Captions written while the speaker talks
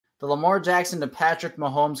The Lamar Jackson to Patrick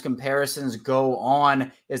Mahomes comparisons go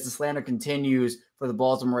on as the slander continues for the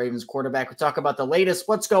Baltimore Ravens quarterback. We talk about the latest,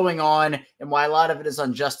 what's going on, and why a lot of it is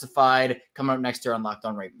unjustified. Coming up next year on Locked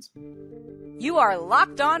On Ravens. You are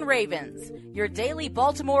Locked On Ravens, your daily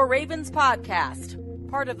Baltimore Ravens podcast.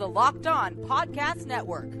 Part of the Locked On Podcast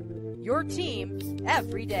Network. Your team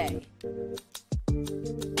every day.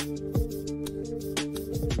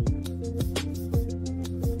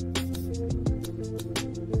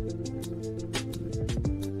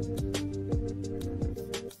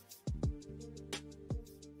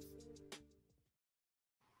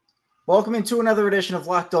 Welcome into another edition of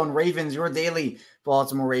Locked On Ravens, your daily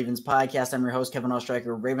Baltimore Ravens podcast. I'm your host, Kevin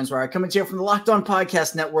Oestreicher of Ravens Wire, coming to you from the Locked On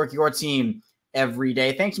Podcast Network, your team every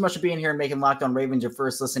day. Thanks so much for being here and making Locked On Ravens your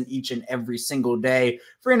first listen each and every single day.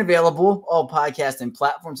 Free and available, all podcasting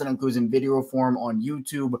platforms, that includes in video form on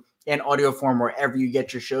YouTube and audio form wherever you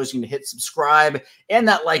get your shows. You can hit subscribe, and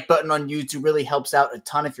that like button on YouTube really helps out a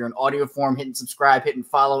ton. If you're in audio form, hitting subscribe, hitting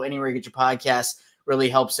follow, anywhere you get your podcasts really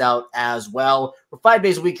helps out as well. We're 5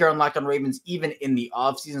 days a week here on Locked On Ravens, even in the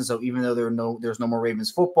offseason. So even though there's no more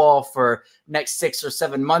Ravens football for next 6 or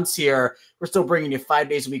 7 months here, we're still bringing you 5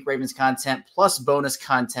 days a week Ravens content plus bonus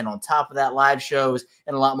content on top of that, live shows,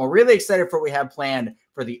 and a lot more. Really excited for what we have planned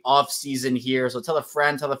for the offseason here. So tell a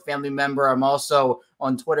friend, tell a family member. I'm also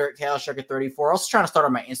on Twitter at ChaosStriker34. Also trying to start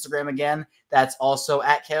on my Instagram again. That's also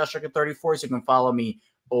at ChaosStriker34, so you can follow me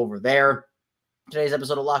over there. Today's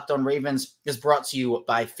episode of Locked On Ravens is brought to you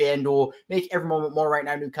by FanDuel. Make every moment more right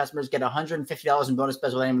now. New customers get $150 in bonus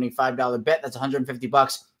bets with any winning $5 bet. That's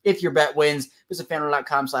 $150 if your bet wins. Visit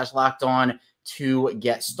FanDuel.com/LockedOn to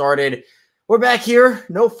get started. We're back here.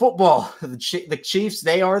 No football. The Chiefs,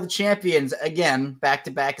 they are the champions again,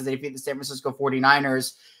 back-to-back as they defeat the San Francisco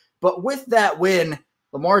 49ers. But with that win,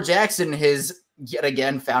 Lamar Jackson has yet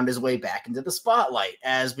again found his way back into the spotlight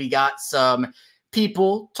as we got some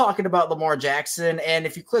people talking about Lamar Jackson. And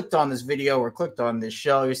if you clicked on this video or clicked on this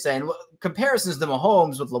show, you're saying, well, comparisons to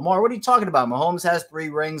Mahomes with Lamar. What are you talking about? Mahomes has 3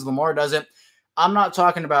 rings. Lamar doesn't. I'm not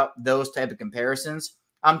talking about those type of comparisons.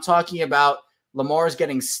 I'm talking about Lamar's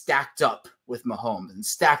getting stacked up with Mahomes and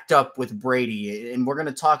stacked up with Brady. And we're going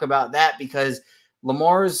to talk about that because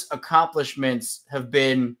Lamar's accomplishments have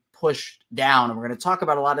been pushed down. And we're going to talk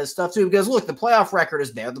about a lot of this stuff too, because look, the playoff record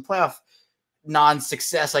is there. The playoff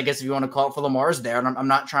non-success, I guess if you want to call it, for Lamar's there. And I'm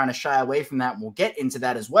not trying to shy away from that. And we'll get into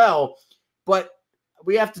that as well. But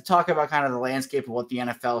we have to talk about kind of the landscape of what the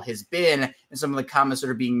NFL has been and some of the comments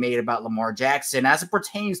that are being made about Lamar Jackson as it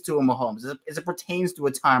pertains to a Mahomes, as it pertains to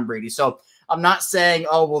a Tom Brady. So I'm not saying,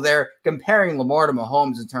 oh, well, they're comparing Lamar to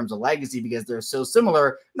Mahomes in terms of legacy because they're so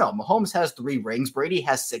similar. No, Mahomes has 3 rings. Brady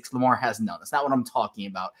has 6. Lamar has none. That's not what I'm talking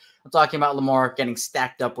about. I'm talking about Lamar getting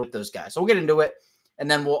stacked up with those guys. So we'll get into it. And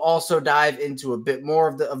then we'll also dive into a bit more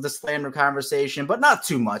of the slander conversation, but not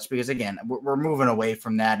too much because, again, we're moving away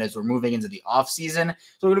from that as we're moving into the offseason.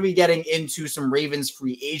 So we're going to be getting into some Ravens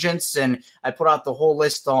free agents, and I put out the whole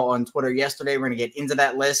list on Twitter yesterday. We're going to get into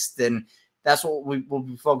that list, and that's what we'll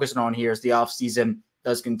be focusing on here as the offseason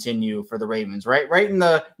does continue for the Ravens. Right in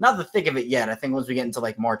the – not the thick of it yet. I think once we get into,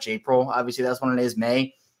 like, March, April, obviously that's when it is,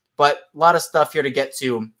 May. But a lot of stuff here to get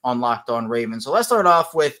to on Locked On Ravens. So let's start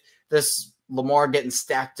off with this – Lamar getting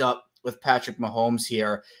stacked up with Patrick Mahomes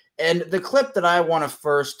here. And the clip that I want to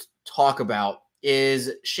first talk about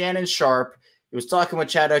is Shannon Sharpe. He was talking with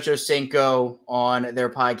Chad Ochocinco on their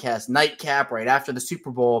podcast Nightcap right after the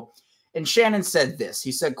Super Bowl. And Shannon said this.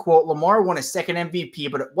 He said, quote, Lamar won a second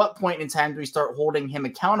MVP, but at what point in time do we start holding him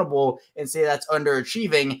accountable and say that's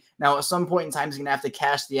underachieving? Now, at some point in time, he's going to have to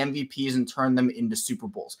cash the MVPs and turn them into Super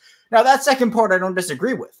Bowls. Now, that second part I don't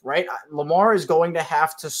disagree with, right? Lamar is going to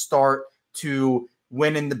have to start to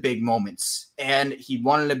win in the big moments. And he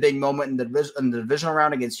won in a big moment in the divisional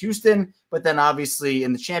round against Houston, but then obviously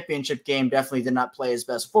in the championship game definitely did not play his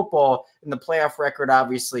best football. And the playoff record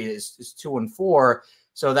obviously is 2-4,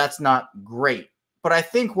 so that's not great. But I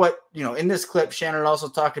think what, in this clip, Shannon also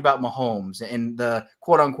talked about Mahomes and the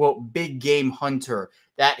quote-unquote big game hunter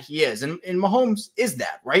that he is. And Mahomes is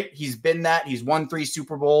that, right? He's been that. He's won 3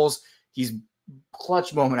 Super Bowls. He's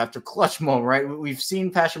clutch moment after clutch moment, right? We've seen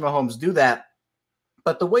Patrick Mahomes do that.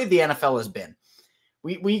 But the way the NFL has been,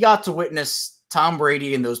 we got to witness Tom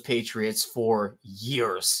Brady and those Patriots for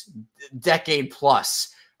years, decade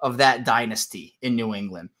plus of that dynasty in New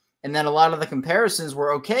England. And then a lot of the comparisons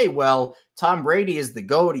were, okay, well, Tom Brady is the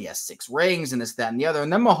GOAT. He has 6 rings and this, that, and the other.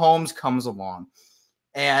 And then Mahomes comes along.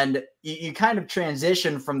 And you kind of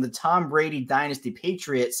transition from the Tom Brady dynasty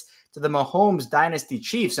Patriots to the Mahomes dynasty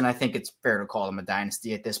Chiefs. And I think it's fair to call them a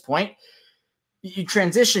dynasty at this point. you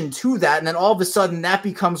transition to that, and then all of a sudden that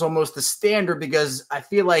becomes almost the standard, because I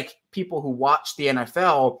feel like people who watch the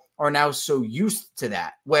NFL are now so used to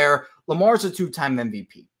that, where Lamar's a 2-time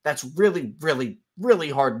MVP. That's really, really, really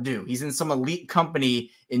hard to do. He's in some elite company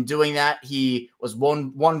in doing that. He was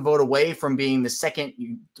one vote away from being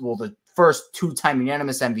the first 2-time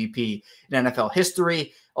unanimous MVP in NFL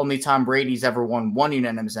history. Only Tom Brady's ever won one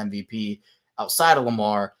unanimous MVP outside of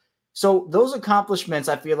Lamar. So those accomplishments,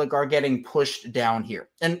 I feel like, are getting pushed down here.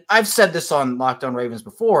 And I've said this on Locked On Ravens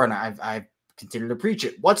before, and I've continued to preach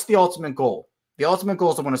it. What's the ultimate goal? The ultimate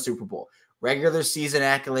goal is to win a Super Bowl. Regular season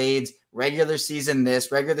accolades, regular season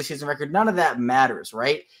this, regular season record, none of that matters,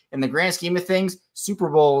 right? In the grand scheme of things, Super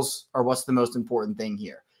Bowls are what's the most important thing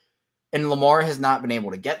here. And Lamar has not been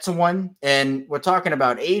able to get to one. And we're talking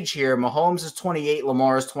about age here. Mahomes is 28.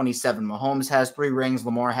 Lamar is 27. Mahomes has 3 rings.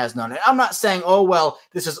 Lamar has none. And I'm not saying, oh, well,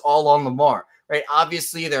 this is all on Lamar, right?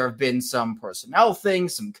 Obviously, there have been some personnel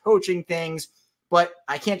things, some coaching things. But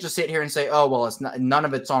I can't just sit here and say, oh, well, it's not, none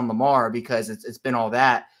of it's on Lamar because it's been all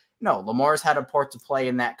that. No, Lamar's had a part to play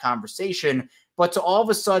in that conversation. But to all of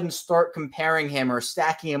a sudden start comparing him or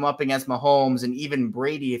stacking him up against Mahomes and even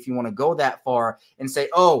Brady, if you want to go that far, and say,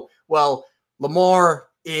 oh, well, Lamar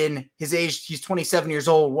in his age, he's 27 years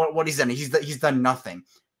old. What he's done? He's done nothing.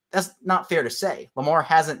 That's not fair to say. Lamar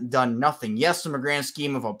hasn't done nothing. Yes, from a grand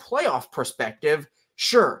scheme of a playoff perspective,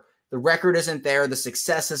 sure, the record isn't there, the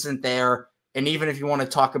success isn't there, and even if you want to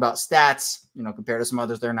talk about stats, compared to some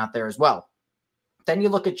others, they're not there as well. Then you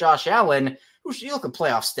look at Josh Allen. You look at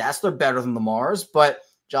playoff stats, they're better than Lamar's, but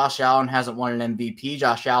Josh Allen hasn't won an MVP.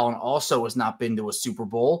 Josh Allen also has not been to a Super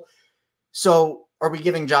Bowl. So are we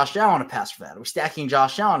giving Josh Allen a pass for that? Are we stacking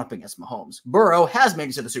Josh Allen up against Mahomes? Burrow has made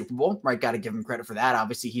it to the Super Bowl, right? Got to give him credit for that.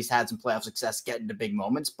 Obviously, he's had some playoff success getting to big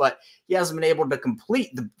moments, but he hasn't been able to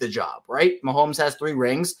complete the job, right? Mahomes has 3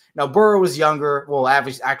 rings. Now, Burrow is younger. Well,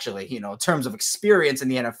 actually, in terms of experience in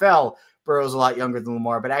the NFL, Burrow's a lot younger than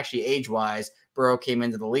Lamar, but actually age-wise, Burrow came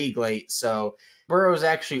into the league late. So Burrow's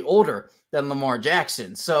actually older than Lamar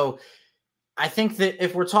Jackson. So I think that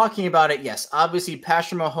if we're talking about it, yes, obviously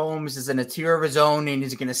Patrick Mahomes is in a tier of his own, and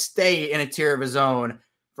he's going to stay in a tier of his own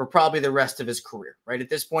for probably the rest of his career, right? At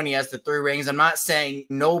this point, he has the 3 rings. I'm not saying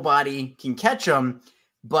nobody can catch him,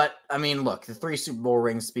 but I mean, look, the 3 Super Bowl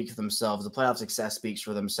rings speak for themselves. The playoff success speaks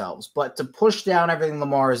for themselves. But to push down everything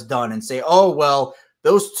Lamar has done and say, oh, well,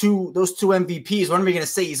 those two MVPs, when are we going to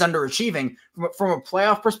say he's underachieving? From a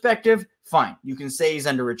playoff perspective, fine. You can say he's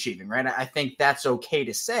underachieving, right? I think that's okay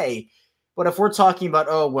to say. But if we're talking about,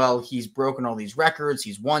 oh, well, he's broken all these records,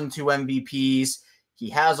 he's won 2 MVPs, he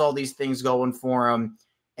has all these things going for him,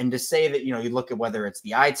 and to say that, you look at whether it's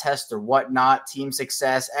the eye test or whatnot, team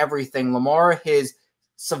success, everything, Lamar has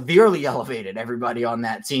severely elevated everybody on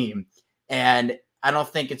that team. And I don't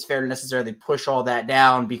think it's fair to necessarily push all that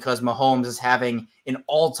down because Mahomes is having an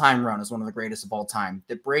all-time run as one of the greatest of all time.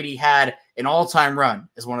 That Brady had an all-time run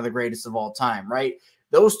as one of the greatest of all time, right?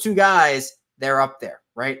 Those 2 guys, they're up there,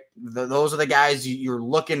 right? Those are the guys you're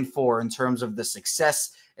looking for in terms of the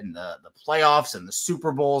success and the playoffs and the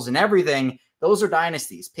Super Bowls and everything. Those are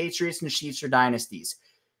dynasties. Patriots and Chiefs are dynasties.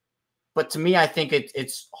 But to me, I think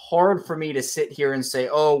it's hard for me to sit here and say,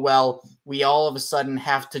 oh, well, we all of a sudden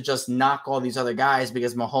have to just knock all these other guys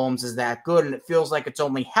because Mahomes is that good. And it feels like it's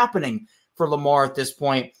only happening for Lamar at this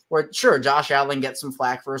point, where, sure, Josh Allen gets some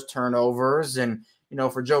flack for his turnovers. And,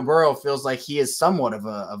 for Joe Burrow, it feels like he is somewhat of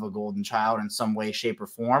a golden child in some way, shape, or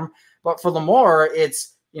form. But for Lamar,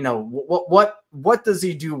 it's, what does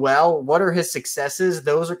he do well? What are his successes?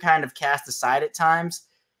 Those are kind of cast aside at times.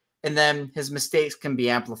 And then his mistakes can be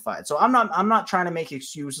amplified. So I'm not trying to make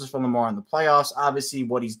excuses for Lamar in the playoffs. Obviously,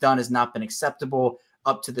 what he's done has not been acceptable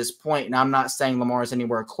up to this point. And I'm not saying Lamar is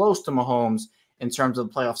anywhere close to Mahomes in terms of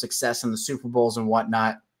playoff success and the Super Bowls and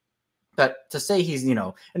whatnot. But to say he's,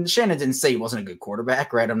 and Shannon didn't say he wasn't a good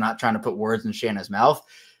quarterback, right? I'm not trying to put words in Shannon's mouth.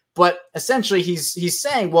 But essentially, he's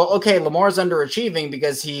saying, well, okay, Lamar's underachieving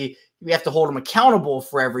because we have to hold him accountable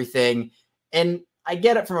for everything. And I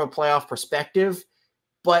get it from a playoff perspective.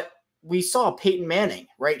 But we saw Peyton Manning,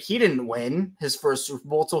 right? He didn't win his first Super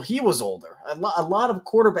Bowl until he was older. A lot of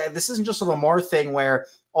quarterbacks, this isn't just a Lamar thing where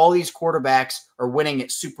all these quarterbacks are winning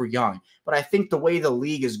at super young. But I think the way the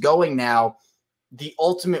league is going now, the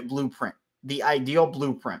ultimate blueprint, the ideal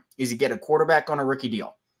blueprint is you get a quarterback on a rookie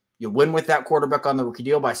deal. You win with that quarterback on the rookie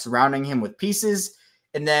deal by surrounding him with pieces.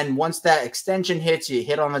 And then once that extension hits, you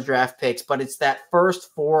hit on the draft picks. But it's that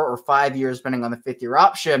first 4 or 5 years, depending on the 5th-year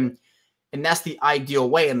option. And that's the ideal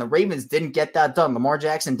way. And the Ravens didn't get that done. Lamar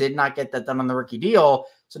Jackson did not get that done on the rookie deal.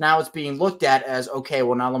 So now it's being looked at as, okay,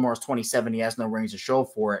 well, now Lamar's 27. He has no rings to show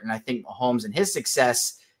for it. And I think Mahomes and his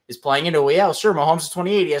success is playing into it. Yeah, sure, Mahomes is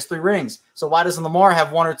 28. He has 3 rings. So why doesn't Lamar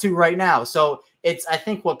have 1 or 2 right now? So I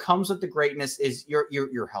think what comes with the greatness is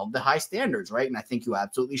you're held to high standards, right? And I think you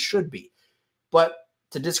absolutely should be. But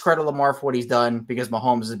to discredit Lamar for what he's done because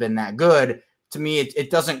Mahomes has been that good, to me, it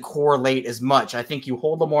doesn't correlate as much. I think you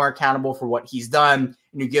hold Lamar accountable for what he's done,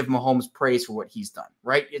 and you give Mahomes praise for what he's done,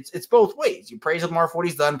 right? It's both ways. You praise Lamar for what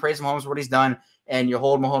he's done, praise Mahomes for what he's done, and you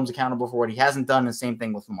hold Mahomes accountable for what he hasn't done, and same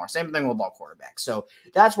thing with Lamar. Same thing with all quarterbacks. So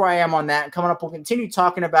that's where I am on that. Coming up, we'll continue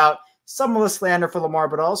talking about some of the slander for Lamar,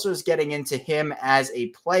 but also just getting into him as a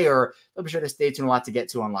player. So be sure to stay tuned. A lot to get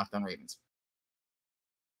to on Locked On Ravens.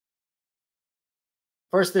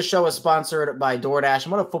 First, this show is sponsored by DoorDash.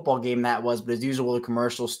 And what a football game that was, but as usual, the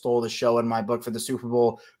commercial stole the show in my book for the Super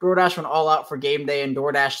Bowl. DoorDash went all out for game day, and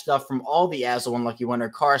DoorDash stuff from all the Azle Unlucky winner,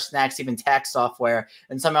 car, snacks, even tax software,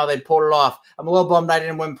 and somehow they pulled it off. I'm a little bummed I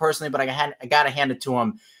didn't win personally, but I got to hand it to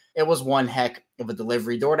them. It was one heck of a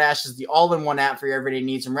delivery. DoorDash is the all-in-one app for your everyday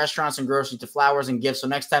needs, from restaurants and groceries to flowers and gifts. So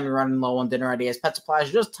next time you're running low on dinner ideas, pet supplies,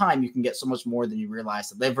 or just time, you can get so much more than you realize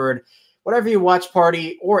delivered. Whatever you watch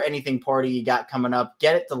party or anything party you got coming up,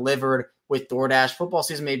 get it delivered with DoorDash. Football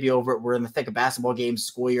season may be over. We're in the thick of basketball games,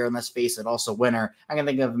 school year, and let's face it, also winter. I can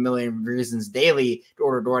think of a million reasons daily to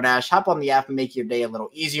order DoorDash. Hop on the app and make your day a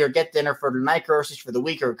little easier. Get dinner for the night, groceries for the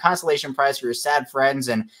week, or consolation prize for your sad friends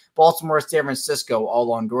in Baltimore, San Francisco,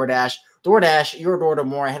 all on DoorDash. DoorDash, your door to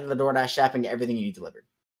more. Head to the DoorDash app and get everything you need delivered.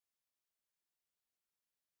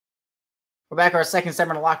 We're back our second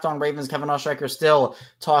segment of Locked On Ravens. Kevin Oestreicher still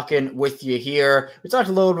talking with you here. We talked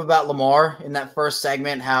a little bit about Lamar in that first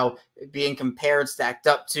segment, how being compared, stacked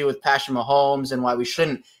up to with Patrick Mahomes, and why we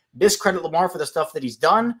shouldn't discredit Lamar for the stuff that he's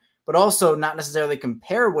done, but also not necessarily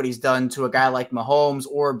compare what he's done to a guy like Mahomes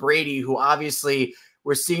or Brady, who obviously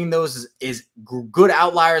we're seeing those as good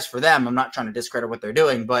outliers for them. I'm not trying to discredit what they're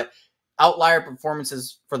doing, but outlier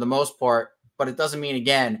performances for the most part. But it doesn't mean,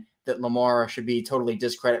 again, that Lamar should be totally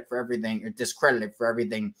discredited for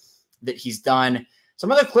everything that he's done.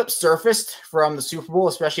 Some other clips surfaced from the Super Bowl,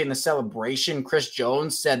 especially in the celebration. Chris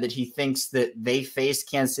Jones said that he thinks that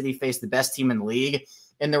Kansas City faced the best team in the league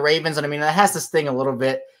in the Ravens. And I mean, that has to sting a little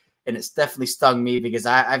bit, and it's definitely stung me because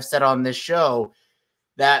I've said on this show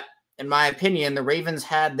that, in my opinion, the Ravens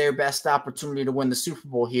had their best opportunity to win the Super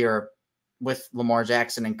Bowl here with Lamar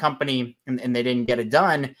Jackson and company, and they didn't get it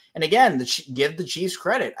done. And again, give the Chiefs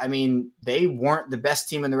credit. I mean, they weren't the best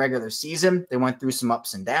team in the regular season. They went through some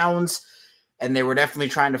ups and downs, and they were definitely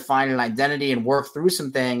trying to find an identity and work through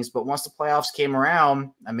some things. But once the playoffs came around,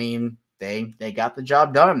 I mean, they got the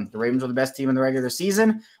job done. The Ravens were the best team in the regular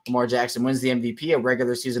season. Lamar Jackson wins the MVP, a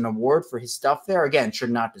regular season award for his stuff there. Again, should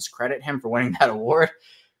not discredit him for winning that award.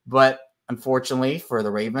 But unfortunately for the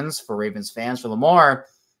Ravens, for Ravens fans, for Lamar,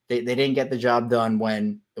 they didn't get the job done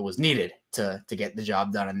when it was needed to get the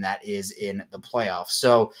job done, and that is in the playoffs.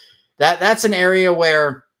 So that's an area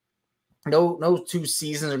where no 2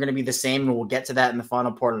 seasons are going to be the same, and we'll get to that in the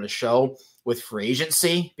final part of the show with free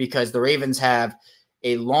agency, because the Ravens have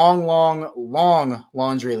a long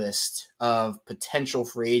laundry list of potential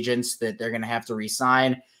free agents that they're going to have to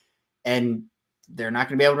re-sign, and they're not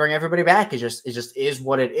going to be able to bring everybody back. It just is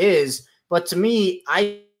what it is. But to me,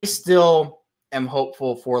 I still am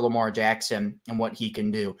hopeful for Lamar Jackson and what he can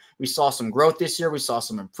do. We saw some growth this year. We saw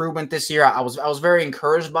some improvement this year. I was very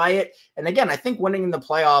encouraged by it. And again, I think winning in the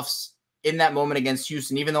playoffs in that moment against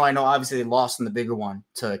Houston, even though I know obviously they lost in the bigger one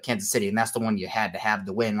to Kansas City, and that's the one you had to have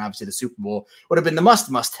to win. Obviously, the Super Bowl would have been the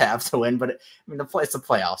must-have to win. But I mean, it's the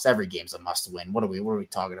playoffs. Every game's a must-win. What are we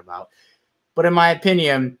talking about? But in my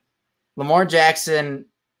opinion, Lamar Jackson,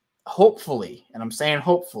 hopefully, and I'm saying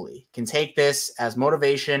hopefully, can take this as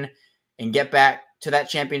motivation and get back to that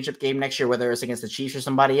championship game next year, whether it's against the Chiefs or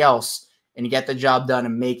somebody else, and get the job done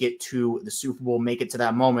and make it to the Super Bowl, make it to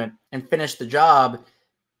that moment and finish the job.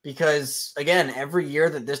 Because, again, every year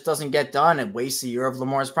that this doesn't get done, it wastes a year of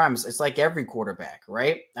Lamar's prime. It's like every quarterback,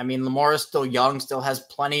 right? I mean, Lamar is still young, still has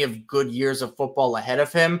plenty of good years of football ahead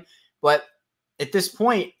of him. But at this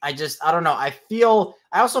point, I don't know. I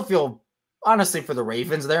also feel, honestly, for the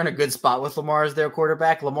Ravens, they're in a good spot with Lamar as their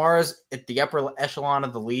quarterback. Lamar is at the upper echelon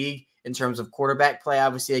of the league in terms of quarterback play.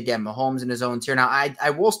 Obviously, again, Mahomes in his own tier. Now, I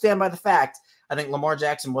will stand by the fact I think Lamar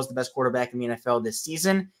Jackson was the best quarterback in the NFL this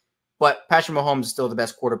season, but Patrick Mahomes is still the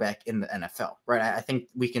best quarterback in the NFL, right? I think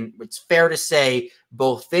it's fair to say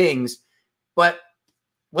both things, but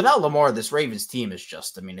without Lamar, this Ravens team is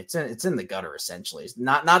just, I mean, it's in the gutter, essentially. It's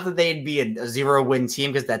not that they'd be a 0-win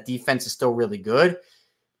team, because that defense is still really good,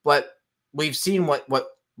 but we've seen what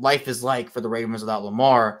life is like for the Ravens without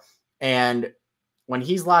Lamar. And when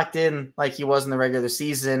he's locked in like he was in the regular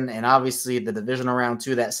season, and obviously the divisional round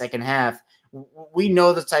 2, that second half, we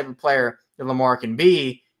know the type of player that Lamar can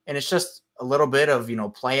be, and it's just a little bit of,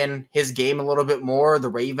 playing his game a little bit more. The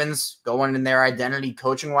Ravens going in their identity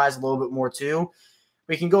coaching-wise a little bit more too.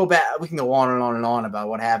 We can go back. We can go on and on and on about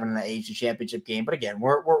what happened in the AFC Championship game. But again,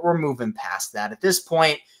 we're moving past that. At this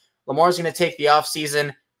point, Lamar's going to take the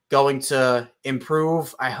offseason, going to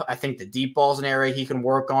improve. I think the deep ball is an area he can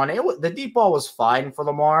work on. The deep ball was fine for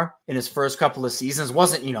Lamar in his first couple of seasons.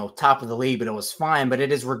 Wasn't, top of the league, but it was fine. But it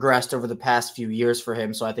has regressed over the past few years for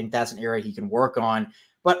him. So I think that's an area he can work on.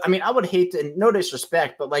 But, I would hate to, no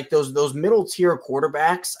disrespect, but like those middle-tier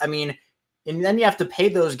quarterbacks, and then you have to pay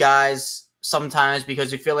those guys sometimes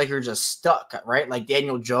because you feel like you're just stuck, right? Like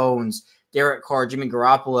Daniel Jones, Derek Carr, Jimmy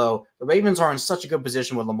Garoppolo. The Ravens are in such a good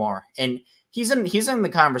position with Lamar, and he's in the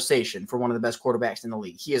conversation for one of the best quarterbacks in the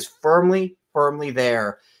league. He is firmly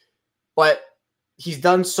there, but he's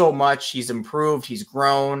done so much. He's improved, he's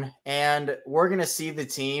grown, and we're going to see the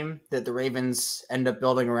team that the Ravens end up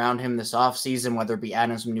building around him this offseason, whether it be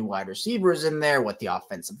adding some new wide receivers in there, what the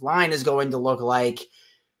offensive line is going to look like.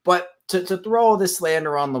 But to throw all this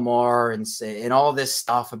slander on Lamar and say, and all this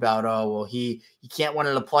stuff about, he can't win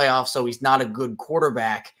in the playoffs, so he's not a good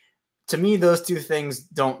quarterback. To me, those two things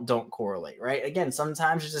don't correlate, right? Again,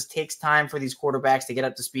 sometimes it just takes time for these quarterbacks to get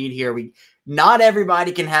up to speed here. Not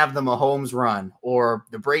everybody can have the Mahomes run or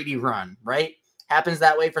the Brady run, right? Happens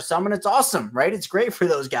that way for some, and it's awesome, right? It's great for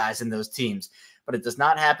those guys and those teams, but it does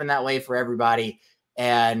not happen that way for everybody.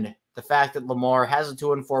 And the fact that Lamar has a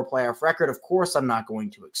 2-4 playoff record, of course, I'm not going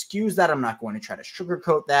to excuse that. I'm not going to try to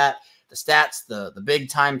sugarcoat that. The stats, the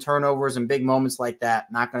big-time turnovers and big moments like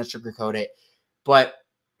that, not going to sugarcoat it. But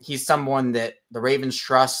he's someone that the Ravens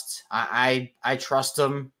trust. I trust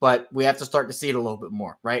him, but we have to start to see it a little bit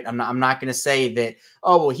more, right? I'm not going to say that,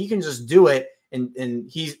 he can just do it, and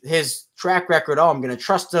his track record, I'm going to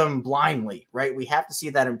trust him blindly, right? We have to see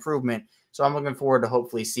that improvement. So I'm looking forward to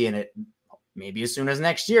hopefully seeing it maybe as soon as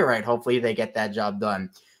next year, right? Hopefully they get that job done.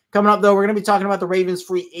 Coming up, though, we're going to be talking about the Ravens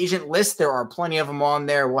free agent list. There are plenty of them on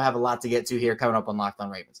there. We'll have a lot to get to here coming up on Locked On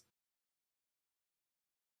Ravens.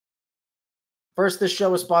 First, this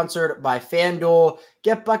show is sponsored by FanDuel.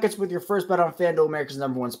 Get buckets with your first bet on FanDuel, America's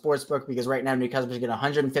 #1 sportsbook, because right now new customers get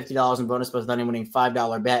 $150 in bonus plus any winning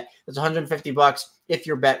 $5 bet. That's $150 if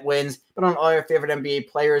your bet wins. Bet on all your favorite NBA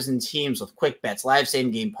players and teams with quick bets, live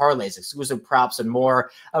same-game parlays, exclusive props, and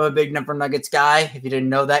more. I'm a big Denver Nuggets guy. If you didn't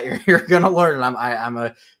know that, you're going to learn. I'm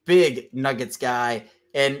a big Nuggets guy.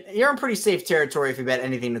 And you're in pretty safe territory if you bet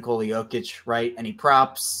anything Nikola Jokic, right? Any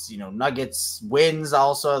props, Nuggets wins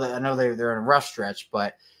also. I know they're in a rough stretch,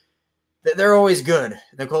 but they're always good.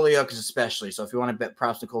 Nikola Jokic especially. So if you want to bet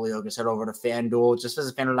props Nikola Jokic, head over to FanDuel. Just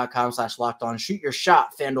visit FanDuel.com/lockedon. Shoot your shot.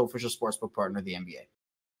 FanDuel, official sportsbook partner of the NBA.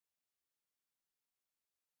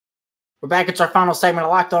 We're back. It's our final segment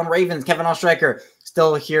of Locked On Ravens. Kevin Oestreicher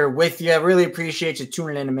still here with you. I really appreciate you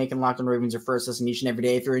tuning in and making Locked On Ravens your first listen each and every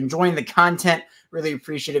day. If you're enjoying the content, really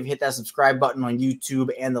appreciate it if you hit that subscribe button on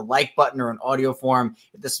YouTube and the like button or in audio form.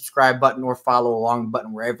 Hit the subscribe button or follow along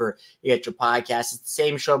button wherever you get your podcast. It's the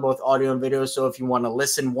same show, both audio and video. So if you want to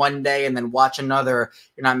listen one day and then watch another,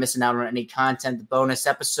 you're not missing out on any content. The bonus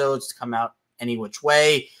episodes to come out any which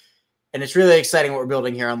way. And it's really exciting what we're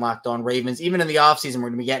building here on Locked On Ravens. Even in the offseason, we're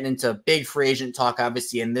going to be getting into big free agent talk,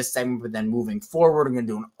 obviously, in this segment. But then moving forward, we're going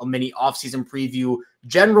to do a mini offseason preview,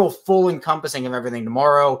 general full encompassing of everything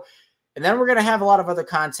tomorrow. And then we're going to have a lot of other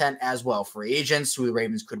content as well. Free agents, who the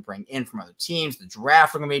Ravens could bring in from other teams. The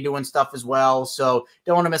draft, we're going to be doing stuff as well. So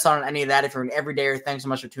don't want to miss out on any of that. If you're an everydayer, thanks so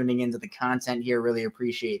much for tuning into the content here. Really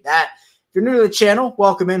appreciate that. If you're new to the channel,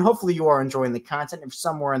 welcome in. Hopefully you are enjoying the content. If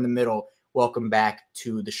somewhere in the middle, welcome back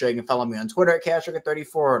to the show. You can follow me on Twitter at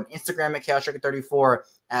ChaosStriker34, on Instagram at ChaosStriker34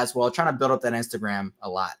 as well. Trying to build up that Instagram a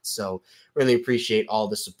lot. So really appreciate all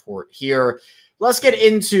the support here. Let's get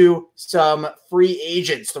into some free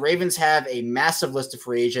agents. The Ravens have a massive list of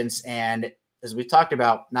free agents, and as we talked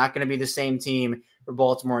about, not going to be the same team for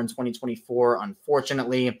Baltimore in 2024,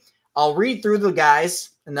 unfortunately. I'll read through the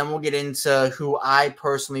guys, and then we'll get into who I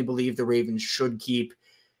personally believe the Ravens should keep.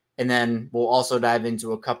 And then we'll also dive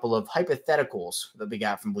into a couple of hypotheticals that we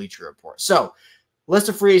got from Bleacher Report. So, list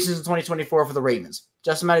of free agents in 2024 for the Ravens.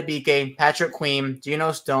 Justin Madubuike, Patrick Queen,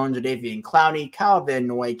 Geno Stone, Jadeveon Clowney, Kyle Van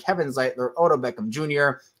Noy, Kevin Zeitler, Odell Beckham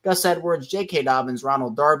Jr., Gus Edwards, J.K. Dobbins,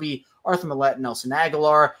 Ronald Darby, Arthur Millette, Nelson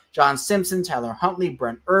Aguilar, John Simpson, Tyler Huntley,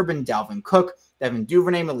 Brent Urban, Dalvin Cook, Devin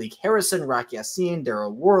Duvernay, Malik Harrison, Rocky Yassin,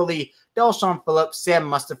 Darryl Worley, Delshon Phillips, Sam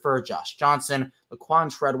Mustipher, Josh Johnson,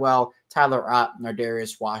 Laquan Treadwell, Tyler Ott,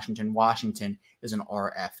 Nardarius Washington. Washington is an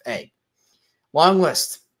RFA. Long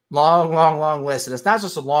list. Long list. And it's not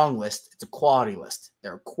just a long list, it's a quality list.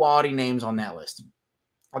 There are quality names on that list.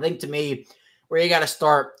 I think to me, where you got to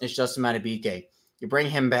start is Justin Madubuike. You bring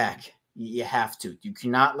him back. You have to. You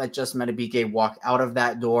cannot let Justin Madubuike walk out of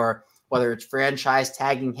that door, whether it's franchise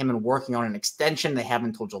tagging him and working on an extension. They have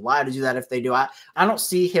until July to do that if they do. I don't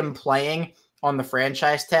see him playing on the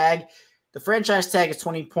franchise tag. The franchise tag is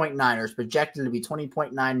 20.9, or is projected to be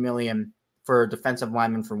 20.9 million for defensive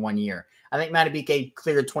linemen for 1 year. I think Madubuike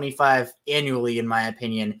cleared 25 annually, in my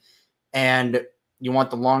opinion. And you want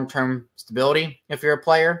the long-term stability if you're a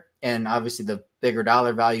player. And obviously the bigger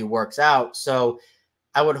dollar value works out. So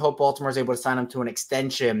I would hope Baltimore is able to sign him to an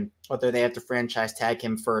extension, whether they have to franchise tag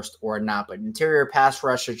him first or not. But interior pass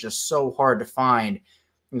rush is just so hard to find.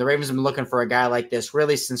 And the Ravens have been looking for a guy like this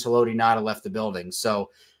really since Haloti Ngata left the building.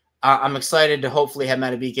 So I'm excited to hopefully have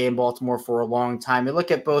Madubuike in Baltimore for a long time. You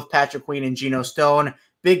look at both Patrick Queen and Geno Stone,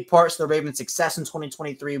 big parts of the Ravens' success in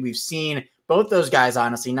 2023. We've seen both those guys,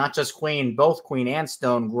 honestly, not just Queen, both Queen and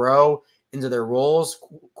Stone grow into their roles.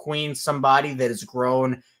 Queen, somebody that has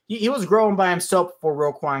grown. He was growing by himself before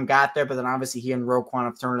Roquan got there, but then obviously he and Roquan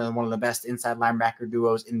have turned into one of the best inside linebacker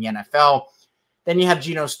duos in the NFL. Then you have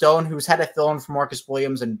Geno Stone, who's had to fill in for Marcus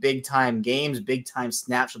Williams in big-time games, big-time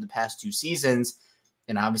snaps for the past 2 seasons.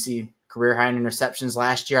 And obviously, career high in interceptions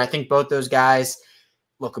last year. I think both those guys,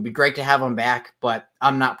 look, it'd be great to have them back, but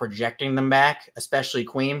I'm not projecting them back, especially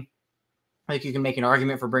Queen. I think you can make an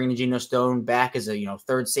argument for bringing Geno Stone back as a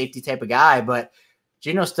third safety type of guy, but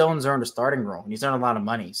Geno Stone's earned a starting role, and he's earned a lot of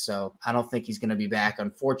money, so I don't think he's going to be back,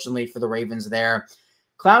 unfortunately, for the Ravens there.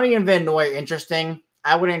 Clowney and Van Noy are interesting.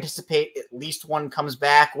 I would anticipate at least one comes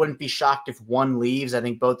back. Wouldn't be shocked if one leaves. I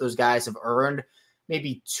think both those guys have earned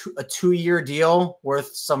maybe a 2-year deal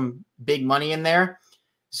worth some big money in there.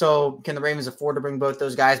 So can the Ravens afford to bring both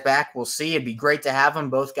those guys back? We'll see. It'd be great to have them.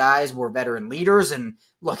 Both guys were veteran leaders, and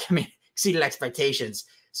look, exceeded expectations.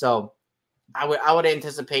 So I would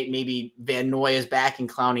anticipate maybe Van Noy is back and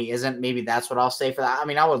Clowney isn't. Maybe that's what I'll say for that.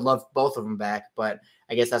 I would love both of them back, but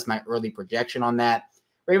I guess that's my early projection on that.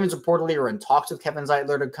 Ravens reportedly are in talks with Kevin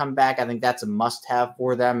Zeitler to come back. I think that's a must-have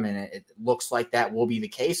for them, and it looks like that will be the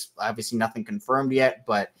case. Obviously, nothing confirmed yet,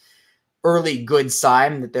 but early good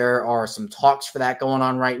sign that there are some talks for that going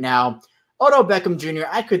on right now. Odell Beckham Jr.,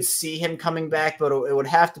 I could see him coming back, but it would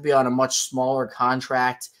have to be on a much smaller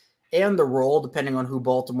contract, and the role, depending on who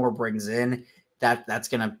Baltimore brings in, that's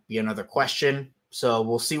going to be another question. So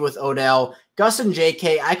we'll see with Odell. Gus and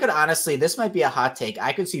JK, I could honestly, this might be a hot take.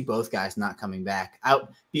 I could see both guys not coming back. It'd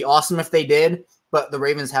be awesome if they did, but the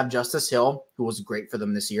Ravens have Justice Hill, who was great for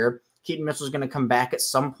them this year. Keaton Mitchell's going to come back at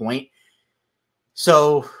some point.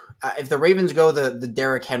 So if the Ravens go the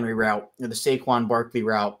Derrick Henry route, or the Saquon Barkley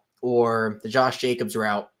route, or the Josh Jacobs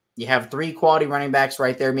route, you have 3 quality running backs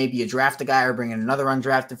right there. Maybe you draft a guy or bring in another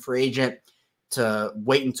undrafted free agent to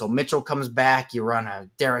wait until Mitchell comes back. You run a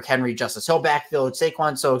Derrick Henry, Justice Hill backfield,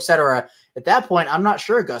 Saquon, so et cetera. At that point, I'm not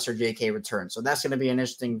sure Gus or JK return. So that's going to be an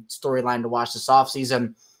interesting storyline to watch this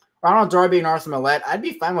offseason. Ronald Darby and Arthur Millette, I'd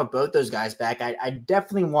be fine with both those guys back. I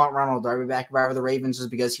definitely want Ronald Darby back if I were the Ravens,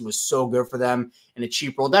 just because he was so good for them in a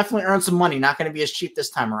cheap role. Definitely earned some money. Not going to be as cheap this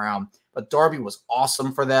time around. But Darby was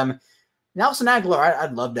awesome for them. Nelson Aguilar,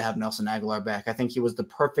 I'd love to have Nelson Aguilar back. I think he was the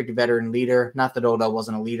perfect veteran leader. Not that Odell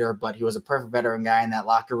wasn't a leader, but he was a perfect veteran guy in that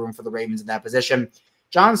locker room for the Ravens in that position.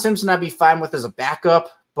 John Simpson, I'd be fine with as a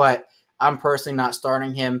backup, but I'm personally not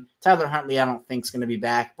starting him. Tyler Huntley, I don't think is going to be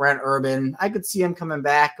back. Brent Urban, I could see him coming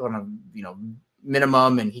back on a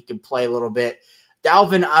minimum, and he could play a little bit.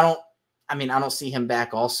 Dalvin, I don't see him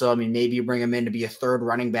back also. Maybe you bring him in to be a third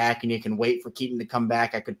running back, and you can wait for Keaton to come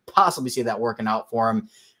back. I could possibly see that working out for him.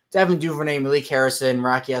 Devin Duvernay, Malik Harrison,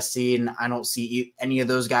 Rocky Yassin, I don't see any of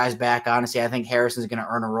those guys back. Honestly, I think Harrison's going to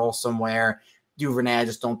earn a role somewhere. Duvernay, I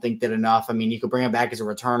just don't think did enough. You could bring him back as a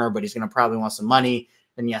returner, but he's going to probably want some money.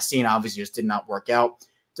 And Yassin obviously just did not work out.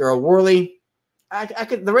 Darrell Worley,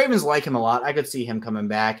 the Ravens like him a lot. I could see him coming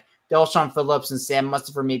back. Delshon Phillips and Sam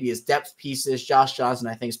Mustipher maybe as depth pieces. Josh Johnson,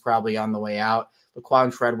 I think, is probably on the way out.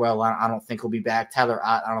 Laquan Treadwell, I don't think he'll be back. Tyler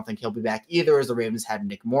Ott, I don't think he'll be back either, as the Ravens had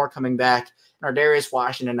Nick Moore coming back. And Ardarius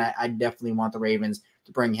Washington, I definitely want the Ravens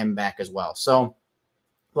to bring him back as well. So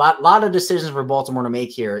a lot of decisions for Baltimore to make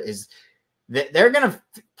here is that they're going to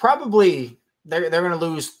probably they're going to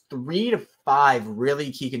lose 3 to 5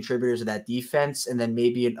 really key contributors to that defense, and then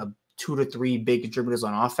maybe a 2 to 3 big contributors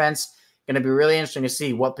on offense. Going to be really interesting to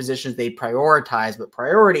see what positions they prioritize, but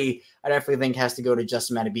priority I definitely think has to go to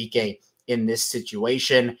Justin Madubuike in this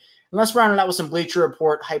situation. And let's round it out with some Bleacher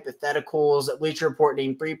Report hypotheticals. Bleacher Report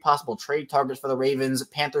named 3 possible trade targets for the Ravens: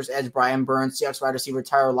 Panthers edge Brian Burns, Seahawks wide receiver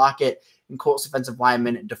Tyler Lockett, and Colts defensive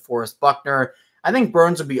lineman DeForest Buckner. I think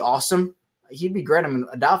Burns would be awesome. He'd be great.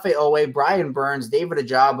 Adafe Owe, Brian Burns, David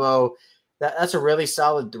Ajabo. That's a really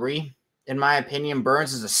solid 3. in my opinion.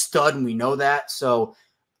 Burns is a stud, and we know that. So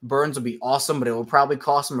Burns will be awesome, but it will probably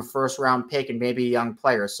cost him a first-round pick and maybe a young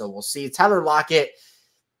player. So we'll see. Tyler Lockett,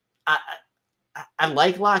 I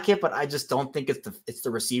like Lockett, but I just don't think it's the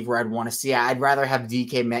receiver I'd want to see. I'd rather have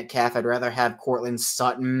DK Metcalf. I'd rather have Cortland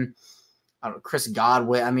Sutton. I don't know, Chris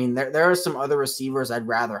Godwin. I mean, there are some other receivers I'd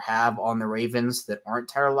rather have on the Ravens that aren't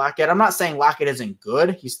Tyler Lockett. I'm not saying Lockett isn't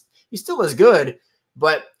good. He still is good,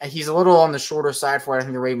 but he's a little on the shorter side for what I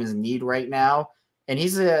think the Ravens need right now. And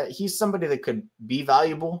he's somebody that could be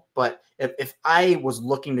valuable. But if I was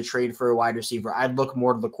looking to trade for a wide receiver, I'd look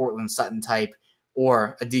more to the Cortland Sutton type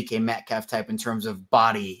or a DK Metcalf type in terms of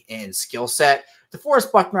body and skill set.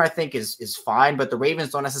 DeForest Buckner, I think, is fine, but the Ravens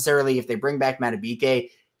don't necessarily, if they bring back Madubuike,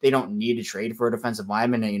 they don't need to trade for a defensive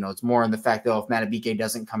lineman. And, it's more in the fact, though, if Madubuike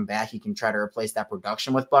doesn't come back, he can try to replace that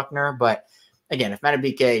production with Buckner. But again, if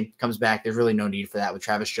Madubuike comes back, there's really no need for that with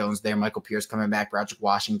Travis Jones there, Michael Pierce coming back, Broderick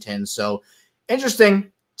Washington. So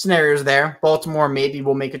interesting scenarios there. Baltimore maybe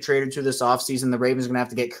will make a trade or two this offseason. The Ravens are going to have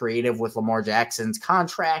to get creative with Lamar Jackson's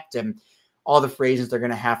contract and all the free agents they're going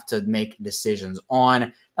to have to make decisions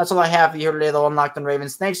on. That's all I have for you here today, though. I'm Locked on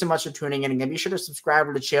Ravens. Thanks so much for tuning in. Again, be sure to subscribe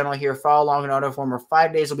to the channel here. Follow along and auto form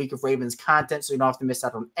 5 days a week of Ravens content so you don't have to miss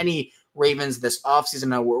out on any Ravens this offseason.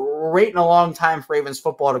 Now, we're waiting a long time for Ravens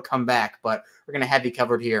football to come back, but we're going to have you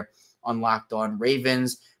covered here on Locked on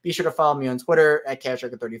Ravens. Be sure to follow me on Twitter at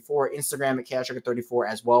CashRecord34, Instagram at CashRecord34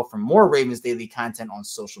 as well for more Ravens daily content on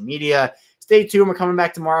social media. Stay tuned. We're coming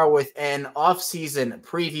back tomorrow with an off-season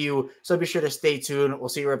preview, so be sure to stay tuned. We'll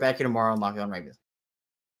see you right back here tomorrow on Locked on Ravens.